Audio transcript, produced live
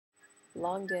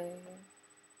Long day,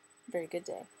 very good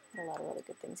day. Had a lot of really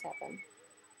good things happen,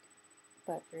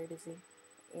 but very busy.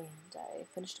 And I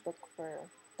finished a book for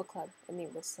book club. I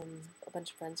meet with a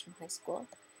bunch of friends from high school,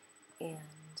 and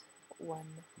one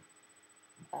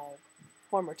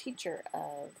former teacher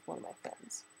of one of my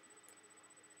friends.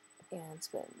 And it's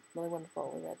been really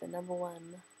wonderful. We read the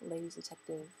 #1 ladies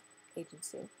detective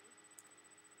agency,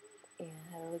 and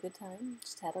had a really good time.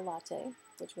 Just had a latte,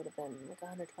 which would have been like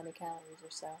 120 calories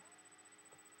or so.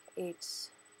 Ate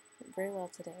very well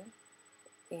today,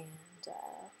 and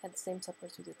had the same supper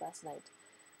as we did last night.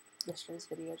 Yesterday's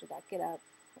video did not get up.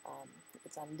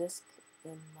 It's on disk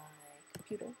in my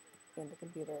computer, and the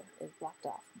computer is blocked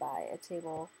off by a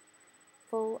table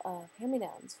full of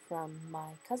hand-me-downs from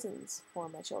my cousins for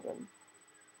my children.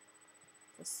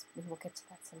 We'll get to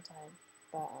that sometime.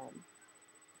 But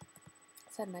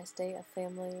it's had a nice day of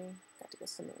family. Got to go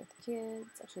swimming with the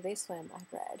kids. Actually, they swam. I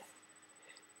read.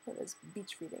 It was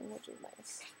beach reading, which was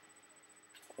nice.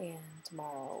 And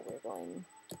tomorrow we're going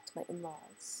to my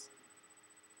in-laws,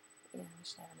 and we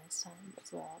should have a nice time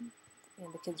as well.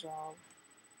 And the kids are all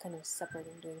kind of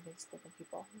separating, doing things with different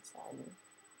people. So I'm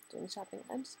doing shopping.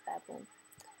 I'm just babbling.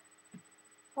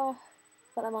 Oh,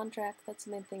 but I'm on track. That's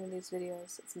the main thing in these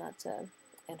videos. It's not to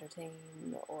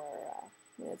entertain or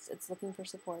it's looking for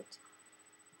support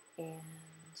and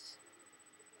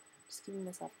just keeping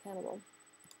myself accountable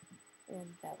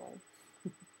and babbling.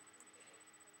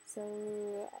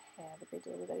 So have a great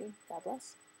day, everybody. God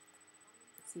bless.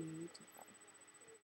 See you tomorrow.